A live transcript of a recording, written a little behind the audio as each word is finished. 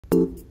Hey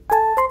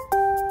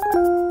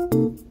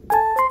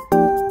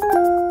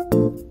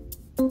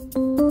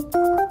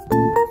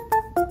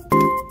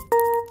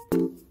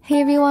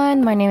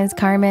everyone, my name is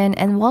Carmen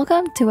and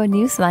welcome to a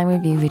new slime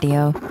review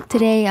video.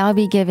 Today I'll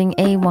be giving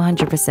a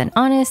 100%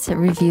 honest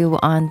review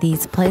on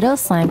these Play-Doh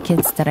slime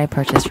kits that I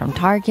purchased from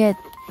Target.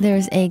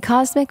 There's a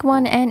cosmic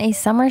one and a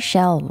summer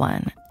shell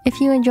one. If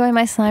you enjoy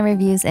my slime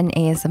reviews and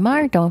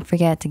ASMR, don't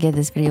forget to give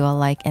this video a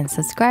like and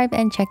subscribe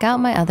and check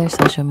out my other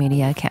social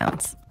media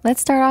accounts.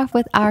 Let's start off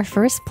with our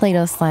first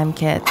Play-Doh slime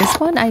kit. This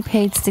one I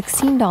paid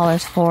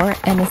 $16 for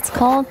and it's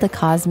called the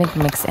Cosmic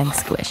Mix and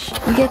Squish.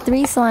 You get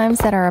 3 slimes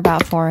that are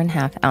about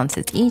 4.5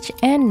 ounces each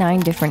and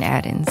 9 different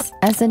add-ins.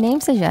 As the name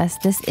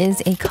suggests, this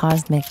is a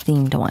cosmic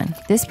themed one.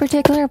 This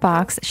particular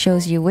box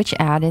shows you which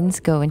add-ins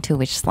go into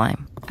which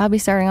slime. I'll be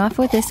starting off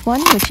with this one,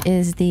 which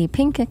is the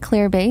pink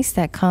clear base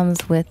that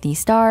comes with the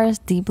stars,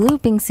 the blue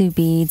bingsu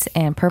beads,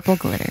 and purple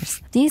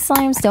glitters. These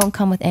slimes don't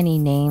come with any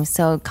names,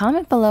 so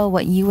comment below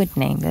what you would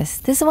name this.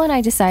 This one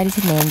I decided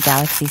to name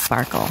Galaxy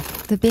Sparkle.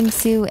 The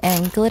bingsu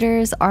and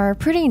glitters are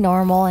pretty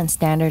normal and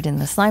standard in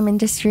the slime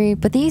industry,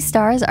 but these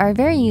stars are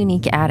very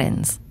unique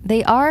add-ins.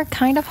 They are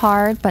kind of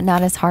hard, but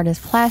not as hard as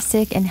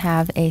plastic and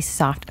have a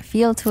soft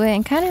feel to it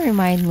and kind of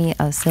remind me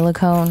of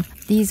silicone.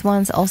 These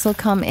ones also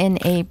come in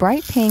a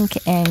bright pink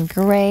and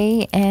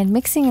gray, and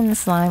mixing in the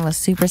slime was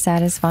super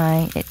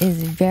satisfying. It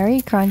is very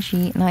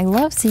crunchy and I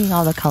love seeing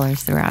all the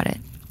colors throughout it.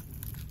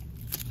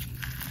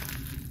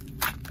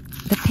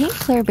 The pink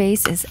clear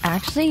base is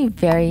actually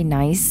very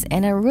nice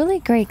and a really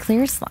great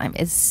clear slime.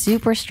 It's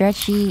super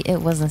stretchy,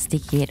 it wasn't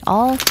sticky at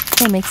all,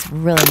 it makes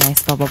really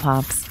nice bubble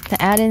pops.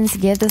 The add-ins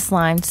give the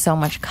slime so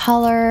much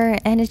color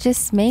and it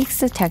just makes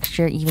the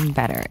texture even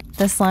better.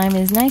 The slime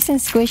is nice and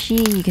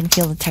squishy, you can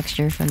feel the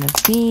texture from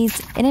the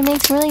beads, and it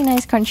makes really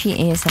nice crunchy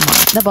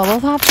ASMR. The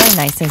bubble pops are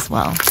nice as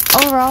well.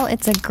 Overall,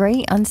 it's a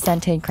great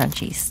unscented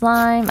crunchy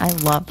slime. I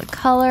love the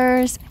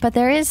colors, but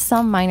there is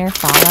some minor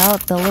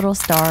fallout. The little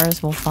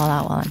stars will fall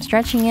out while I'm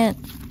stretching it.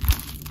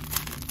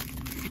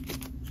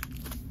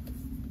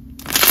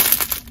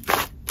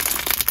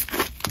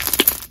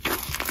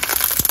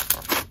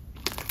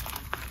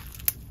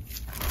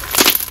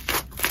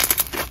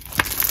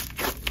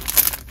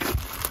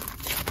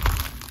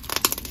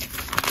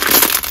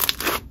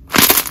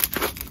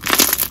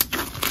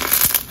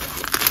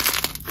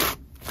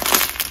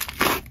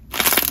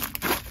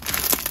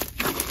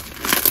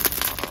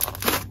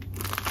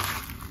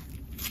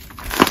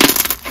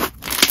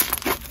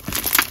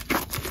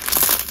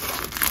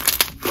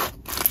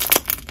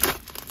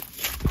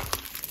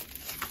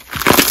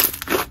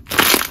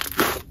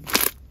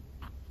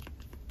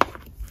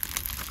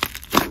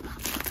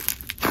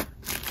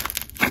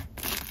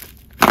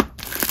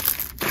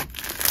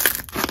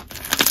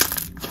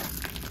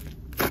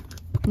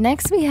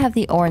 Next we have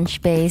the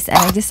orange base, and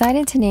I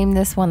decided to name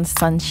this one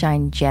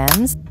Sunshine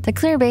Gems. The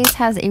clear base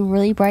has a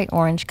really bright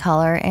orange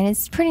color and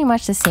it's pretty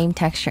much the same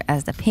texture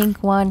as the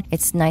pink one.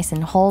 It's nice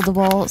and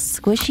holdable,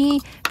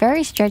 squishy,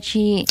 very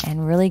stretchy,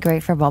 and really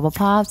great for bubble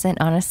pops, and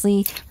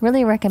honestly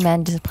really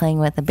recommend just playing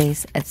with the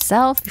base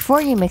itself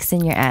before you mix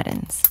in your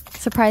add-ins.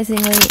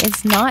 Surprisingly,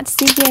 it's not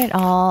sticky at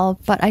all,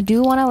 but I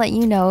do want to let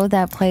you know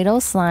that Play-Doh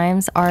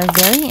slimes are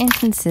very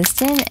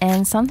inconsistent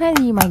and sometimes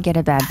you might get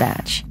a bad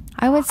batch.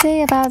 I would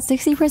say about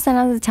 60%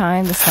 of the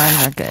time the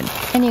slimes are good.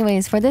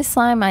 Anyways, for this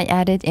slime I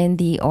added in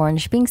the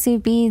orange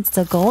bingsu beads,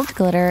 the gold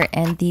glitter,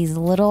 and these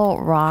little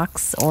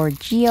rocks or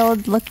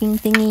geode looking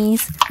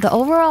thingies. The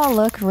overall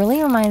look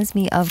really reminds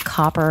me of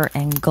copper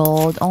and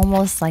gold,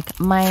 almost like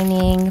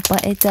mining,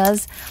 but it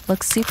does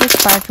look super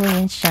sparkly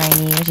and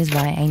shiny, which is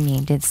why I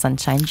named it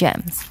Sunshine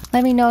Gems.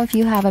 Let me know if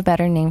you have a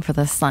better name for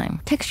this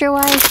slime.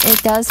 Texture-wise,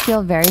 it does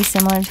feel very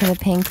similar to the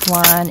pink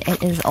one.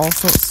 It is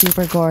also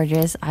super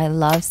gorgeous. I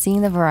love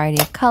seeing the variety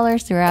of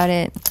colors throughout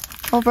it.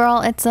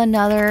 Overall, it's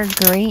another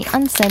great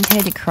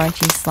unscented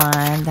crunchy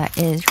slime that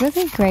is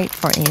really great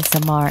for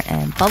ASMR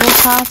and bubble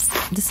pops.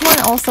 This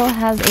one also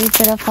has a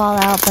bit of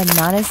fallout, but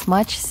not as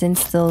much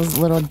since those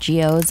little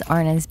geodes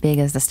aren't as big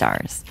as the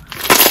stars.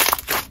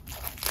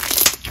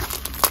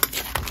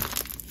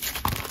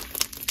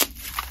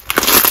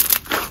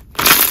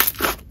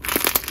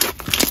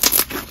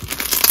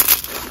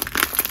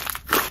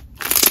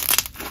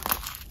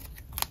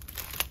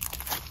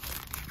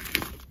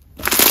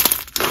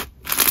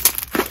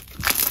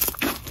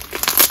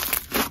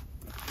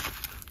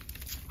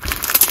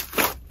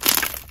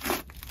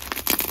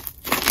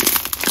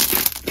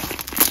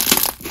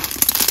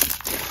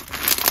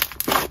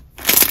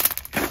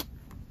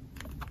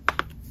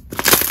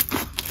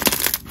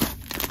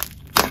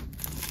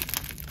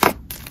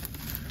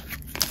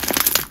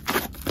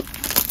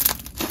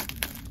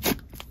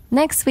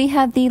 Next, we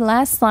have the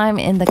last slime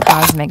in the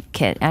Cosmic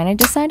Kit, and I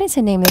decided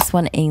to name this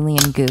one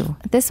Alien Goo.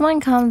 This one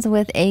comes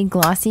with a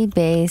glossy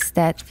base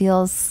that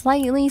feels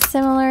slightly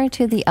similar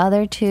to the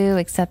other two,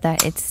 except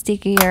that it's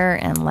stickier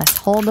and less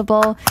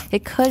holdable.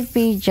 It could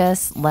be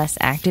just less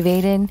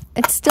activated.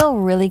 It's still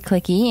really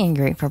clicky and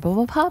great for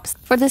bubble pops.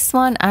 For this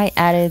one, I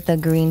added the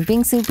green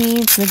bingsu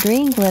beads, the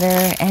green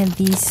glitter, and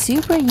these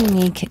super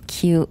unique,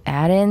 cute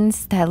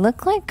add-ins that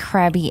look like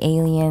crabby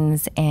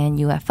aliens and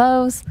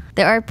UFOs.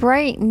 There are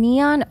bright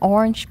neon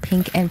orange,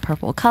 pink, and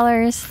purple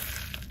colors.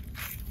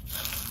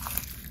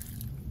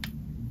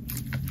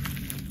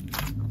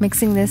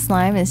 Mixing this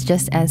slime is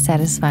just as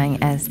satisfying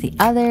as the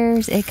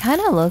others. It kind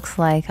of looks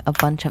like a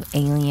bunch of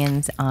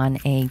aliens on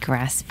a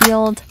grass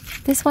field.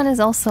 This one is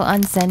also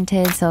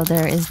unscented, so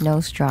there is no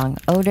strong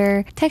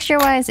odor.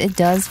 Texture-wise, it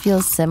does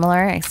feel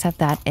similar, except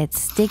that it's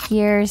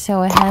stickier,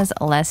 so it has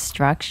less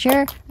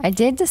structure. I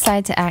did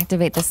decide to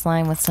activate the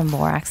slime with some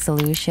borax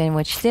solution,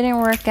 which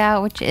didn't work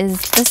out, which is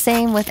the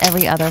same with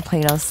every other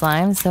Play-Doh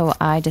slime, so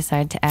I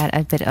decided to add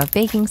a bit of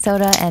baking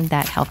soda, and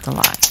that helped a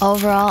lot.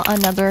 Overall,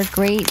 another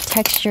great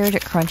textured,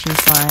 crunchy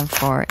slime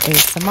for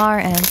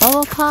ASMR and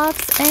bubble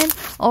pops, and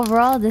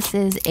overall, this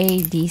is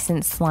a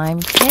decent slime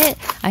kit.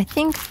 I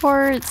think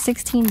for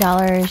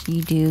 $16,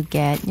 you do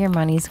get your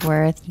money's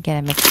worth. You get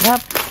to mix it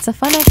up. It's a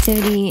fun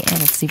activity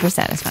and it's super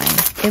satisfying.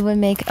 It would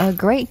make a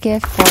great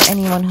gift for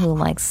anyone who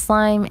likes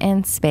slime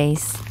and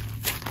space.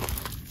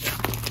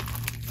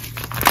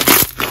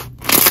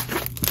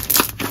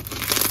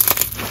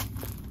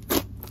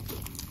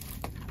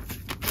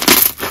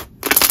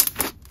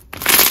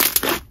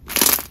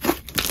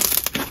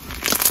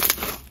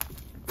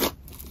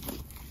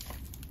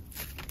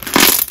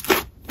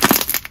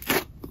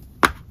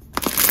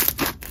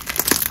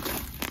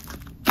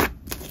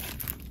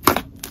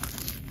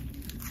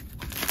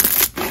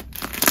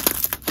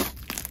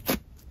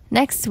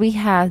 Next, we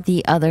have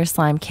the other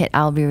slime kit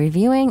I'll be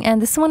reviewing,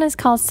 and this one is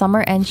called Summer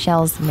and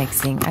Shells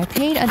Mixing. I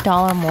paid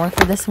 $1 more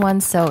for this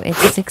one, so it's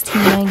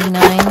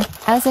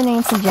 $16.99. As the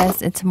name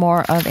suggests, it's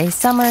more of a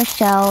summer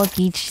shell,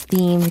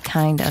 beach-themed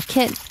kind of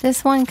kit.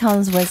 This one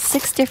comes with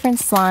 6 different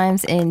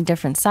slimes in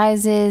different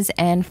sizes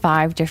and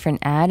 5 different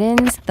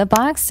add-ins. The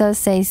box does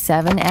say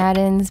 7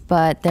 add-ins,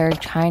 but they're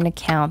trying to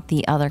count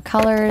the other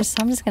colors, so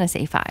I'm just going to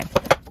say 5.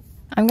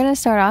 I'm going to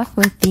start off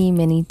with the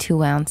mini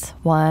 2-ounce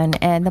one,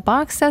 and the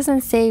box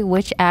doesn't say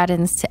which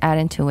add-ins to add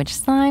into which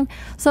slime,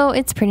 so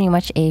it's pretty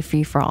much a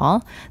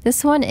free-for-all.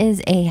 This one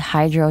is a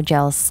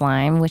hydrogel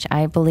slime, which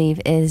I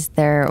believe is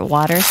their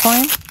water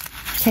slime.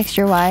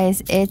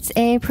 Texture-wise, it's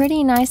a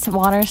pretty nice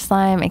water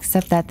slime,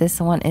 except that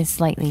this one is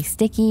slightly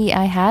sticky.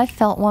 I had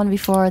felt one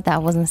before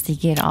that wasn't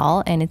sticky at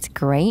all, and it's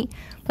great,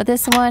 but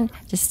this one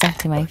just stuck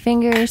to my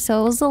fingers,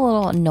 so it was a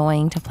little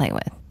annoying to play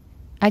with.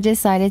 I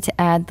decided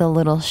to add the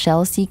little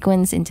shell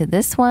sequins into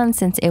this one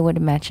since it would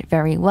match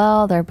very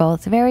well. They're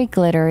both very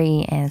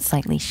glittery and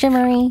slightly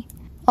shimmery.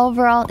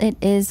 Overall, it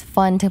is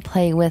fun to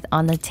play with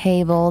on the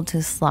table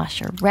to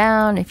slosh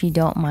around if you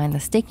don't mind the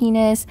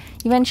stickiness.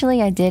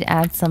 Eventually, I did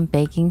add some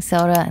baking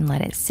soda and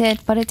let it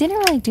sit, but it didn't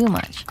really do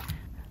much.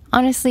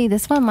 Honestly,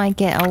 this one might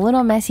get a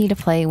little messy to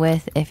play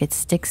with if it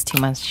sticks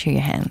too much to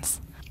your hands.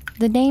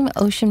 The name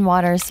Ocean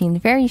Water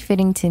seemed very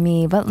fitting to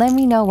me, but let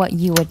me know what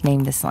you would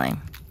name the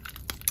slime.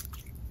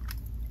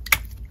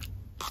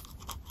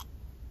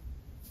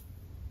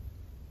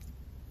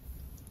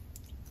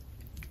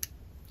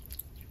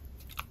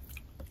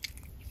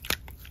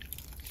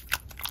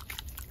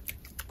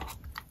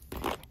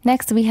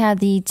 Next, we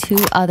have the 2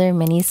 other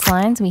mini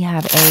slimes. We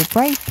have a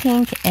bright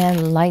pink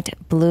and light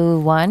blue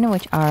one,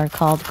 which are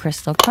called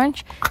Crystal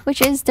Crunch,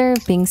 which is their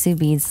bingsu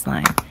bead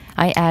slime.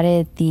 I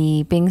added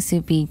the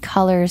bingsu bead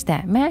colors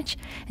that match,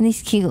 and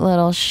these cute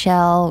little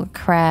shell,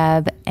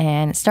 crab,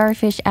 and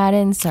starfish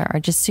add-ins are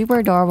just super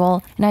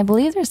adorable, and I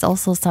believe there's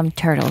also some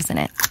turtles in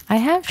it. I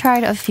have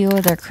tried a few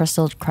of their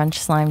Crystal Crunch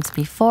slimes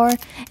before,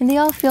 and they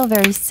all feel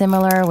very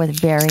similar with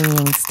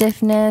varying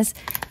stiffness.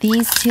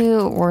 These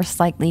two were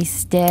slightly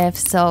stiff,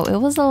 so it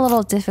was a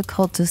little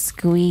difficult to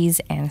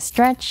squeeze and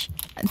stretch.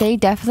 They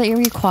definitely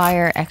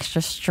require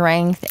extra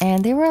strength,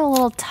 and they were a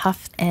little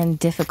tough and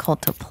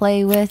difficult to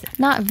play with.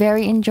 Not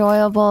very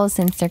enjoyable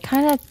since they're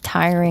kind of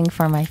tiring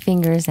for my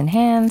fingers and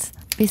hands.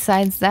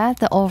 Besides that,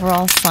 the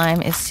overall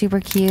slime is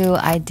super cute.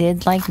 I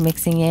did like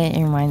mixing it.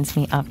 It reminds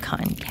me of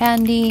cotton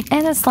candy.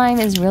 And the slime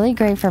is really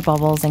great for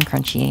bubbles and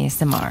crunchy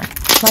ASMR.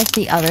 Like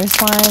the other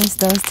slimes,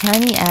 those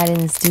tiny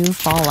add-ins do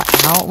fall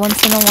out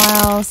once in a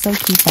while, so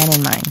keep that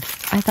in mind.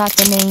 I thought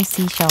the name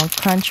Seashell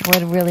Crunch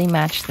would really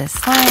match this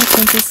slime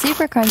since it's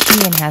super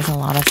crunchy and has a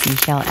lot of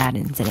seashell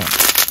add-ins in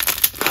it.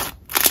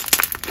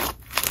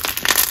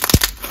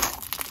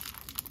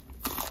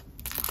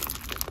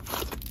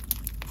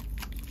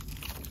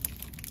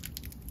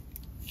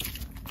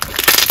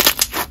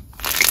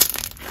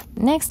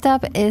 Next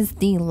up is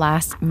the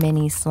last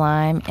mini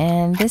slime,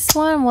 and this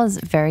one was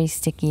very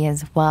sticky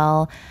as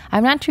well.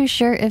 I'm not too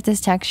sure if this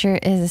texture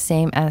is the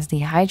same as the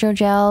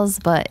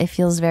hydrogels, but it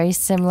feels very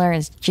similar.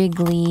 It's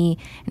jiggly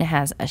and it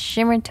has a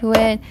shimmer to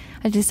it.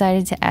 I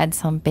decided to add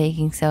some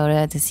baking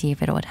soda to see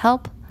if it would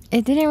help.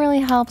 It didn't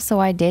really help, so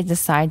I did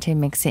decide to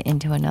mix it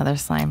into another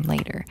slime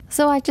later.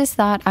 So I just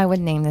thought I would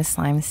name this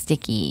slime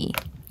Stickyyy.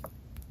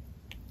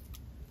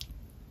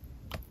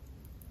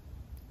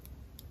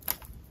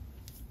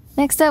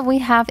 Next up, we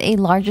have a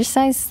larger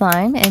size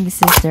slime, and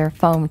this is their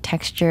foam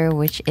texture,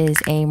 which is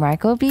a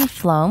microbead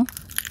foam.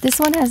 This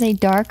one has a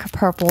dark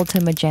purple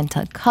to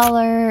magenta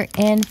color,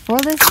 and for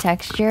this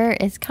texture,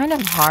 it's kind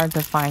of hard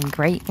to find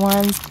great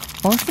ones.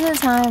 Most of the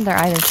time, they're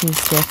either too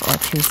stiff or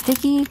too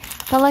sticky,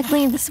 but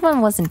luckily this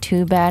one wasn't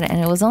too bad and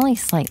it was only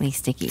slightly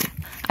sticky.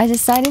 I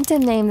decided to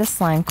name the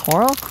slime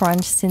Coral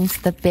Crunch since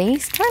the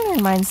base kind of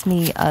reminds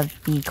me of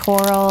the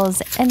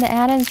corals and the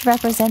add-ins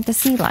represent the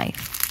sea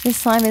life. This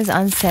slime is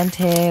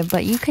unscented,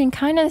 but you can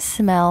kind of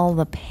smell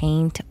the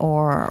paint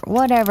or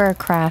whatever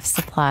craft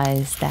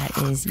supplies that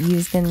is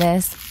used in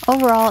this.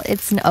 Overall,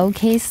 it's an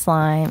okay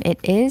slime. It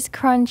is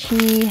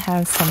crunchy,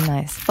 has some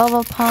nice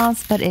bubble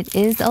pops, but it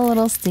is a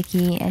little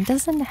sticky and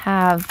doesn't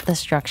have the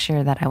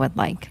structure that I would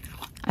like.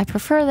 I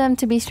prefer them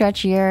to be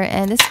stretchier,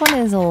 and this one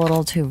is a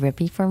little too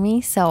rippy for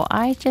me, so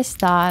I just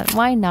thought,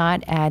 why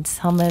not add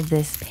some of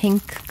this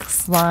pink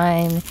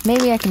slime?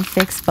 Maybe I can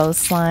fix both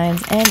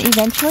slimes, and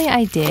eventually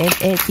I did.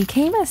 It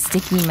became a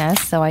sticky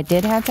mess, so I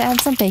did have to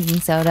add some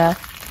baking soda,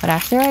 but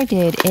after I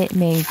did, it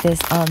made this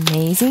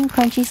amazing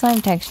crunchy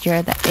slime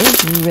texture that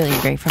is really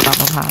great for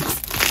bubble pops.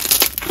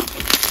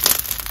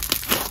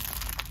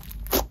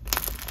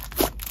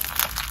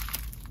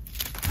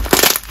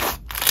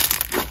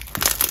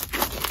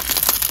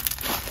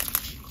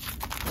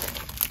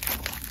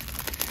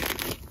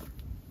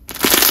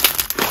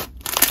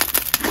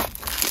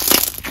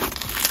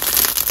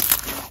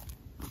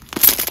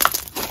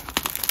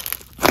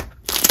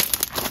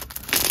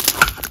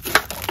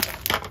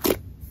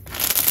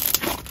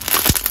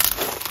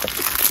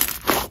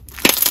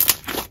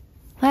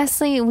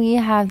 Lastly, we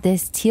have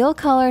this teal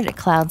colored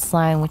cloud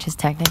slime, which is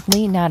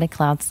technically not a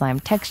cloud slime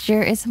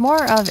texture. It's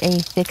more of a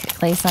thick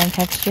clay slime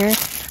texture.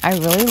 I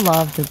really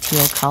love the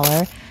teal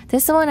color.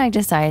 This one I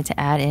decided to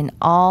add in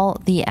all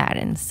the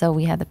add-ins. So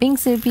we have the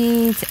bingsu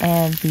beads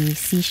and the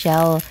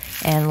seashell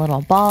and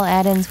little ball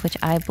add-ins, which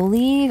I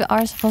believe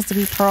are supposed to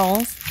be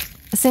pearls.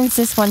 Since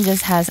this one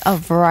just has a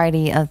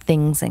variety of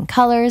things and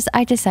colors,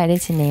 I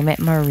decided to name it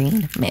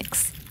Marine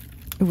Mix.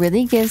 It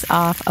really gives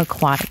off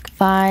aquatic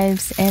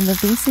vibes, and the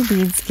bingsu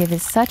beads give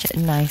it such a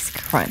nice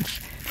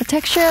crunch. The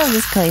texture of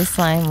this clay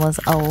slime was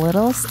a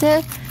little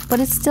stiff, but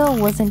it still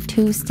wasn't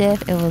too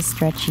stiff. It was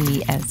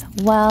stretchy as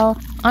well.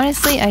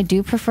 Honestly, I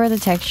do prefer the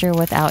texture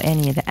without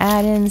any of the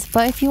add-ins,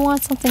 but if you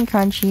want something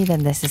crunchy,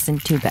 then this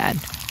isn't too bad.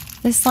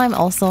 This slime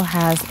also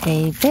has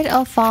a bit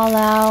of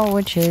fallout,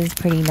 which is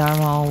pretty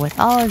normal with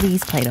all of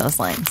these Play-Doh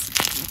slimes.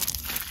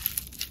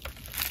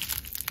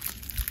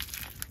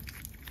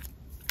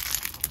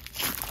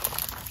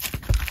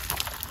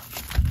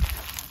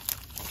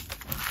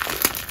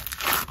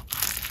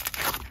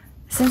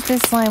 Since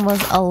this slime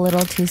was a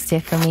little too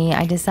stiff for me,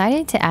 I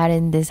decided to add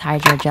in this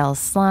hydrogel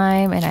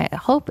slime, and I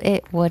hope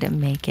it would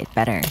make it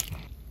better.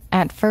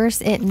 At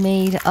first, it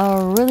made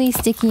a really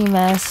sticky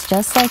mess,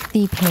 just like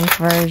the pink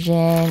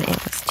version.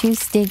 It was too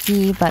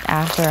sticky, but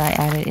after I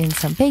added in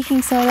some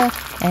baking soda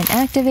and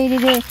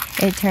activated it,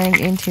 it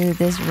turned into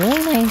this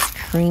really nice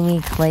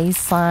creamy clay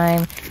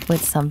slime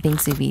with some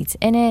bingsu beads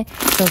in it.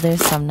 So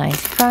there's some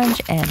nice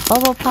crunch and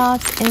bubble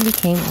pops, and it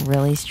became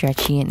really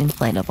stretchy and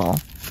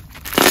inflatable.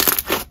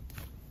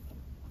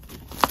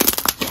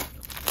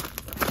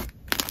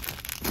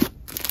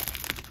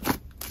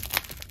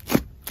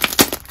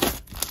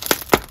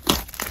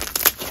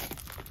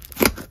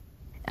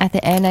 At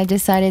the end, I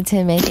decided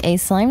to make a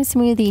slime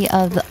smoothie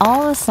of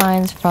all the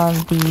slimes from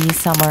the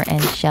Summer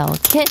and Shell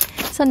kit.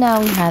 So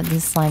now we have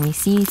this slimy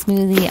seed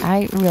smoothie.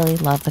 I really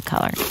love the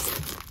colors.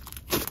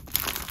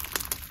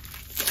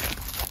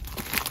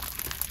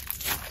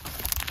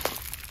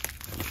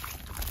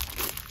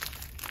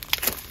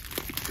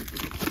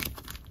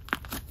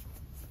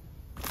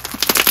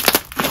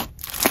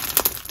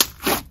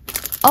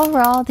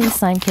 Overall, these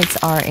slime kits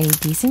are a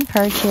decent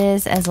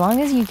purchase as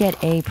long as you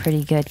get a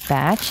pretty good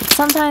batch.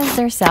 Sometimes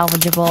they're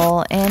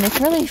salvageable, and it's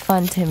really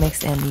fun to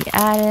mix in the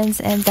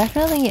add-ins, and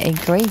definitely a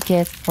great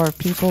gift for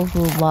people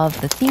who love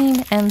the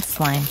theme and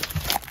slime.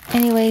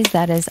 Anyways,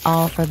 that is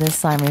all for this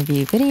slime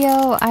review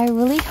video. I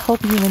really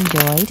hope you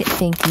enjoyed.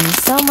 Thank you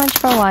so much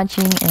for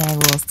watching, and I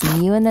will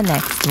see you in the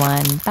next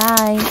one.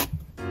 Bye!